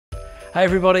Hey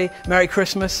everybody, Merry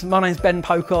Christmas. My name's Ben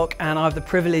Pocock and I have the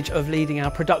privilege of leading our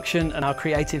production and our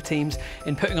creative teams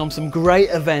in putting on some great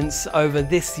events over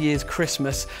this year's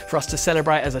Christmas for us to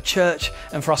celebrate as a church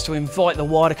and for us to invite the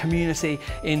wider community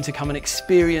in to come and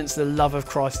experience the love of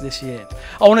Christ this year.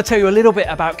 I want to tell you a little bit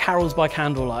about Carols by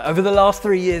Candlelight. Over the last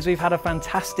 3 years we've had a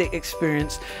fantastic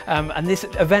experience and this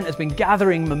event has been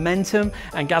gathering momentum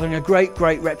and gathering a great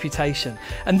reputation.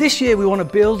 And this year we want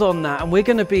to build on that, and we're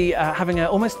going to be having an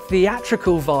almost theatrical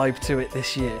vibe to it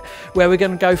this year, where we're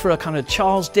going to go for a kind of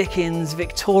Charles Dickens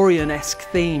Victorian-esque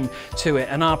theme to it.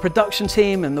 And our production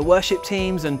team and the worship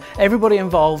teams and everybody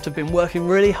involved have been working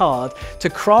really hard to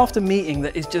craft a meeting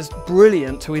that is just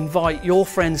brilliant to invite your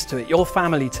friends to it, your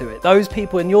family to it, those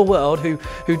people in your world who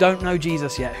don't know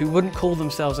Jesus yet, who wouldn't call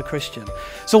themselves a Christian.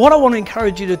 So what I want to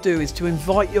encourage you to do is to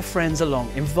invite your friends along,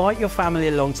 invite your family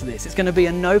along to this. It's going to be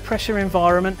a no pressure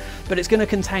environment, but it's going to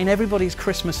contain everybody's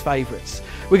Christmas favourites.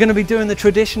 We're going to be doing the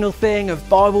traditional thing of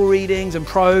Bible readings and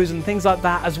prose and things like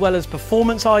that, as well as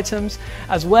performance items.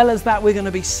 As well as that, we're going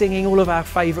to be singing all of our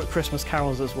favourite Christmas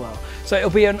carols as well. So it'll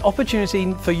be an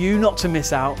opportunity for you not to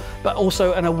miss out, but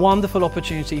also a wonderful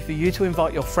opportunity for you to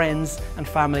invite your friends and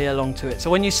family along to it. So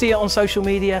when you see it on social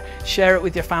media, share it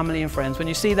with your family and friends. When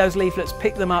you see those leaflets,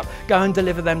 pick them up, go and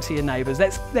deliver them to your neighbours.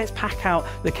 Let's pack out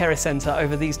the Care Centre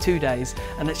over these 2 days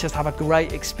and let's just have a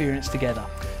great experience together.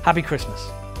 Happy Christmas.